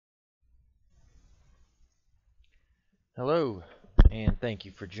Hello, and thank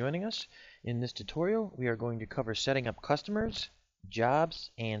you for joining us. In this tutorial, we are going to cover setting up customers, jobs,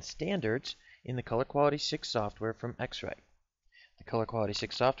 and standards in the ColorQuality6 software from x-rite. The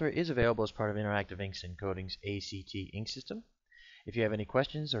ColorQuality6 software is available as part of Interactive Inks and Coding's a.c.t ink system. If you have any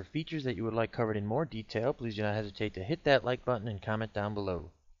questions or features that you would like covered in more detail, please do not hesitate to hit that like button and comment down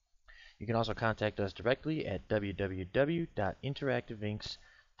below. You can also contact us directly at www.interactiveinks.com.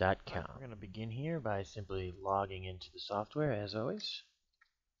 We're going to begin here by simply logging into the software as always.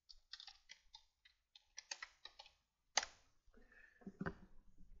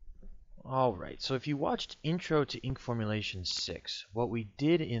 Alright, so if you watched Intro to Ink Formulation 6, what we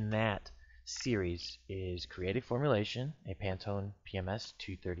did in that series is create a formulation, a Pantone PMS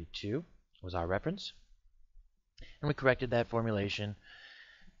 232 was our reference, and we corrected that formulation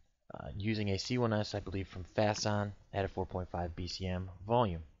using a C1S, I believe, from Fason at a 4.5 BCM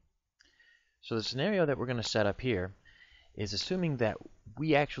volume. So the scenario that we're going to set up here is assuming that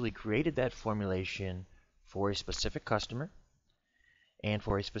we actually created that formulation for a specific customer and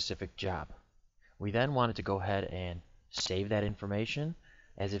for a specific job. We then wanted to go ahead and save that information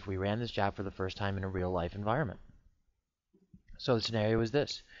as if we ran this job for the first time in a real-life environment. So the scenario is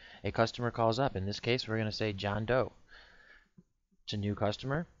this. A customer calls up. In this case, we're going to say John Doe. It's a new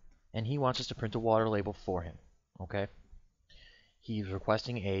customer, and he wants us to print a water label for him. Okay? He's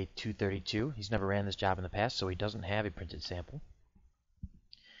requesting a 232. He's never ran this job in the past, so he doesn't have a printed sample.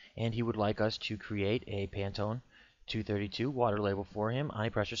 And he would like us to create a Pantone 232 water label for him on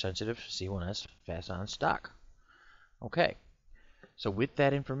a pressure-sensitive C1S Fason stock. Okay, so with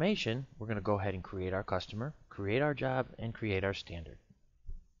that information, we're going to go ahead and create our customer, create our job, and create our standard.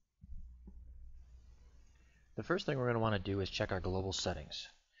 The first thing we're going to want to do is check our global settings.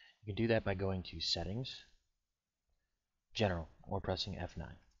 You can do that by going to Settings, General, or pressing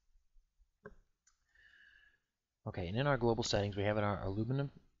F9. Okay, and in our global settings, we have our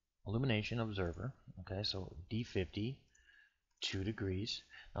illumination observer. Okay, so D50, 2 degrees.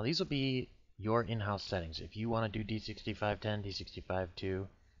 Now these will be your in-house settings. If you want to do D6510, D65-2,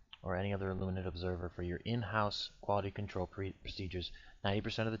 or any other illuminant observer for your in-house quality control procedures,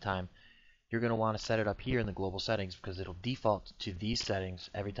 90% of the time, you're going to want to set it up here in the global settings because it'll default to these settings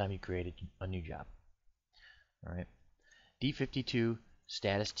every time you create a new job. All right. D52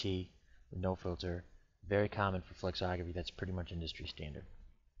 status T with no filter, very common for flexography. That's pretty much industry standard.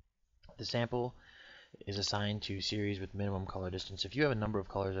 The sample is assigned to series with minimum color distance. If you have a number of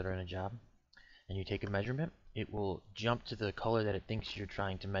colors that are in a job and you take a measurement, it will jump to the color that it thinks you're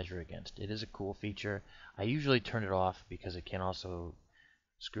trying to measure against. It is a cool feature. I usually turn it off because it can also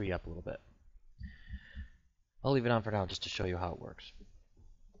screw you up a little bit. I'll leave it on for now just to show you how it works.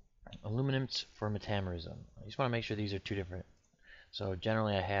 Illuminants for metamerism. I just want to make sure these are two different. So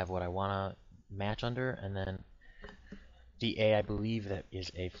generally I have what I want to match under, and then the A, I believe that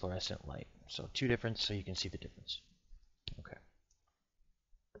is a fluorescent light. So two different so you can see the difference. Okay.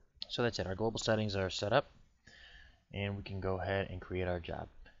 So that's it. Our global settings are set up, and we can go ahead and create our job.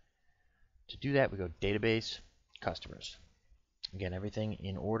 To do that, we go Database, Customers. Again, everything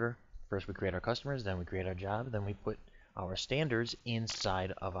in order. First we create our customers, then we create our job, then we put our standards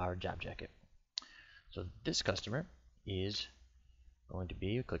inside of our job jacket. So this customer is going to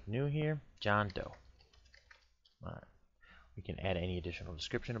be, click New here, John Doe. All right. We can add any additional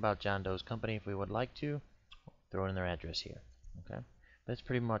description about John Doe's company if we would like to. Throw in their address here. Okay, that's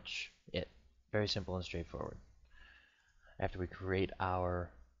pretty much it. Very simple and straightforward. After we create our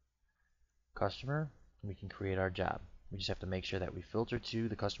customer, we can create our job. We just have to make sure that we filter to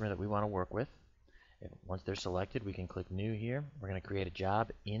the customer that we want to work with. Once they're selected, we can click New here. We're going to create a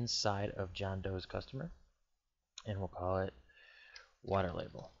job inside of John Doe's customer, and we'll call it Water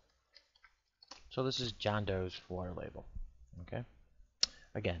Label. So this is John Doe's water label. Okay.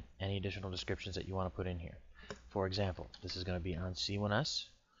 Again, any additional descriptions that you want to put in here. For example, this is going to be on C1S.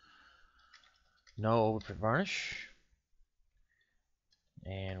 No overprint varnish.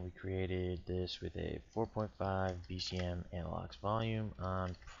 And we created this with a 4.5 BCM analogs volume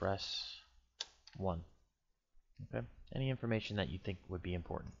on press 1. Okay. Any information that you think would be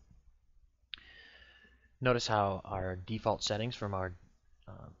important. Notice how our default settings from our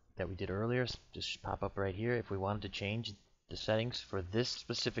that we did earlier just pop up right here. If we wanted to change the settings for this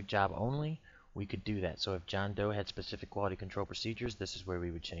specific job only, we could do that. So if John Doe had specific quality control procedures, this is where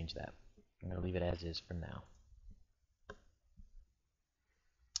we would change that. I'm going to leave it as is for now.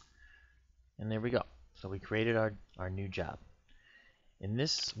 And there we go. So we created our new job. In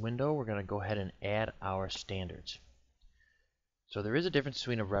this window, we're going to go ahead and add our standards. So there is a difference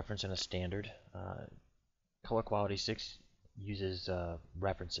between a reference and a standard. ColorQuality6 uses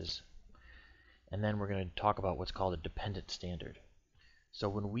references. and then we're going to talk about what's called a dependent standard. So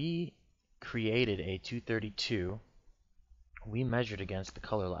when we created a 232, we measured against the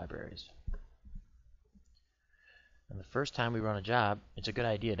color libraries. And the first time we run a job, it's a good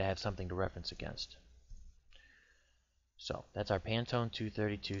idea to have something to reference against. So that's our Pantone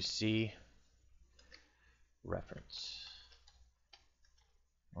 232C reference.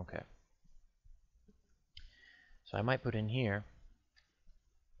 Okay. So I might put in here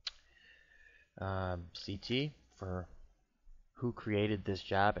CT for who created this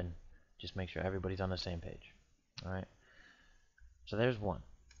job, and just make sure everybody's on the same page. All right. So there's one.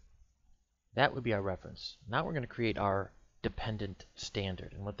 That would be our reference. Now we're going to create our dependent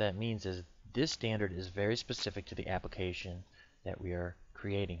standard. And what that means is this standard is very specific to the application that we are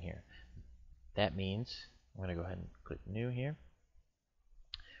creating here. That means I'm going to go ahead and click New here.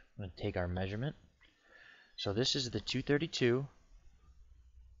 I'm going to take our measurement. So this is the 232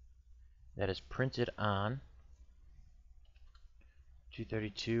 that is printed on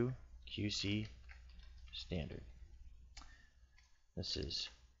 232 QC standard. This is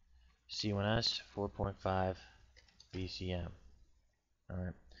C1S 4.5 BCM.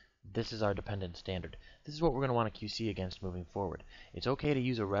 Alright. This is our dependent standard. This is what we're going to want to QC against moving forward. It's okay to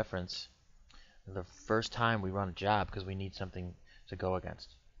use a reference the first time we run a job because we need something to go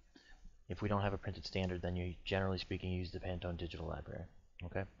against. If we don't have a printed standard, then you, generally speaking, use the Pantone digital library.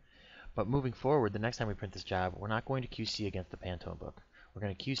 Okay? But moving forward, the next time we print this job, we're not going to QC against the Pantone book. We're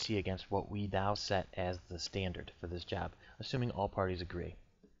going to QC against what we now set as the standard for this job, assuming all parties agree.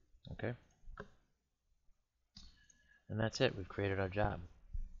 Okay? And that's it. We've created our job.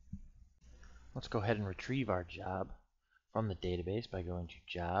 Let's go ahead and retrieve our job from the database by going to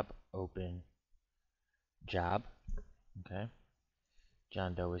Job, Open, Job. Okay?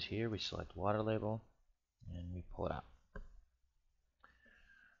 John Doe is here. We select Water Label, and we pull it out.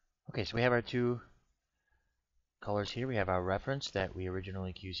 Okay, so we have our two colors here. We have our reference that we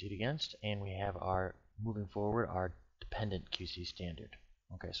originally QC'd against, and we have our, moving forward, our dependent QC standard.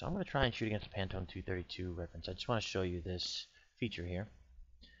 Okay, so I'm going to try and shoot against the Pantone 232 reference. I just want to show you this feature here.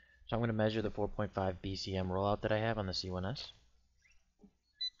 So I'm going to measure the 4.5 BCM rollout that I have on the C1S.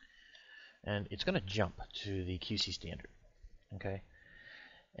 And it's going to jump to the QC standard. Okay?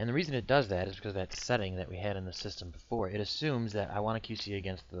 And the reason it does that is because of that setting that we had in the system before. It assumes that I want to QC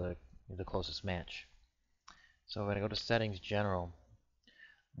against the closest match. So when I go to Settings, General,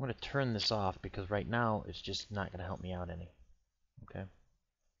 I'm going to turn this off because right now it's just not going to help me out any. Okay.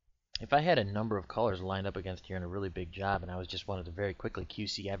 If I had a number of colors lined up against here in a really big job and I was just wanted to very quickly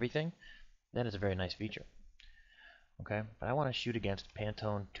QC everything, then it's a very nice feature. Okay. But I want to shoot against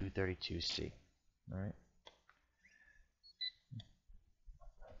Pantone 232C. All right.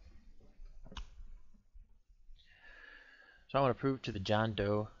 So I want to prove to the John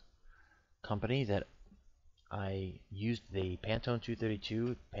Doe company that I used the Pantone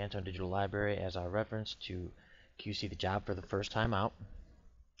 232 Pantone Digital Library as our reference to QC the job for the first time out.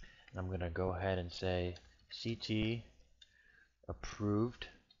 And I'm going to go ahead and say CT approved.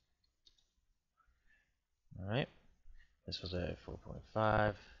 Alright, this was a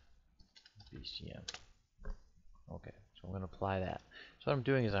 4.5 BCM. Okay, so I'm going to apply that. So what I'm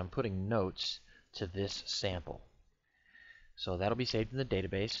doing is I'm putting notes to this sample. So that'll be saved in the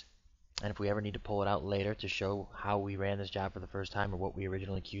database, and if we ever need to pull it out later to show how we ran this job for the first time or what we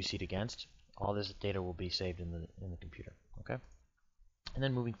originally QC'd against, all this data will be saved in the computer. Okay. And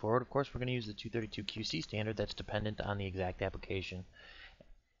then moving forward, of course, we're going to use the 232 QC standard that's dependent on the exact application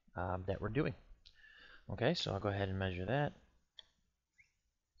that we're doing. Okay, so I'll go ahead and measure that.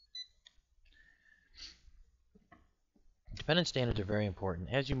 Dependent standards are very important.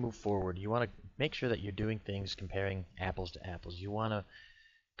 As you move forward, you want to make sure that you're doing things comparing apples to apples. You want to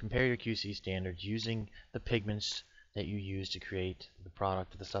compare your QC standards using the pigments that you use to create the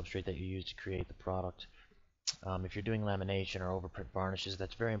product, the substrate that you use to create the product. If you're doing lamination or overprint varnishes,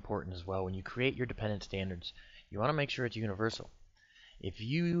 that's very important as well. When you create your dependent standards, you want to make sure it's universal. If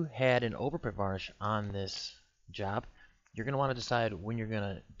you had an overprint varnish on this job, you're going to want to decide when you're going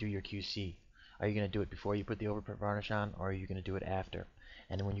to do your QC. Are you going to do it before you put the overprint varnish on, or are you going to do it after?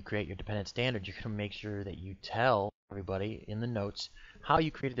 And then when you create your dependent standard, you're going to make sure that you tell everybody in the notes how you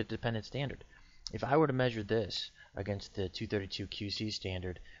created the dependent standard. If I were to measure this against the 232 QC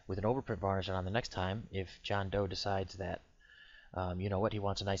standard with an overprint varnish on the next time, if John Doe decides that, you know what, he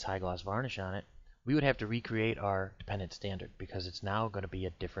wants a nice high gloss varnish on it, we would have to recreate our dependent standard because it's now going to be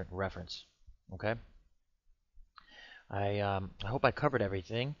a different reference. Okay? I hope I covered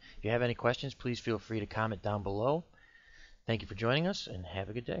everything. If you have any questions, please feel free to comment down below. Thank you for joining us, and have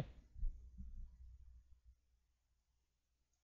a good day.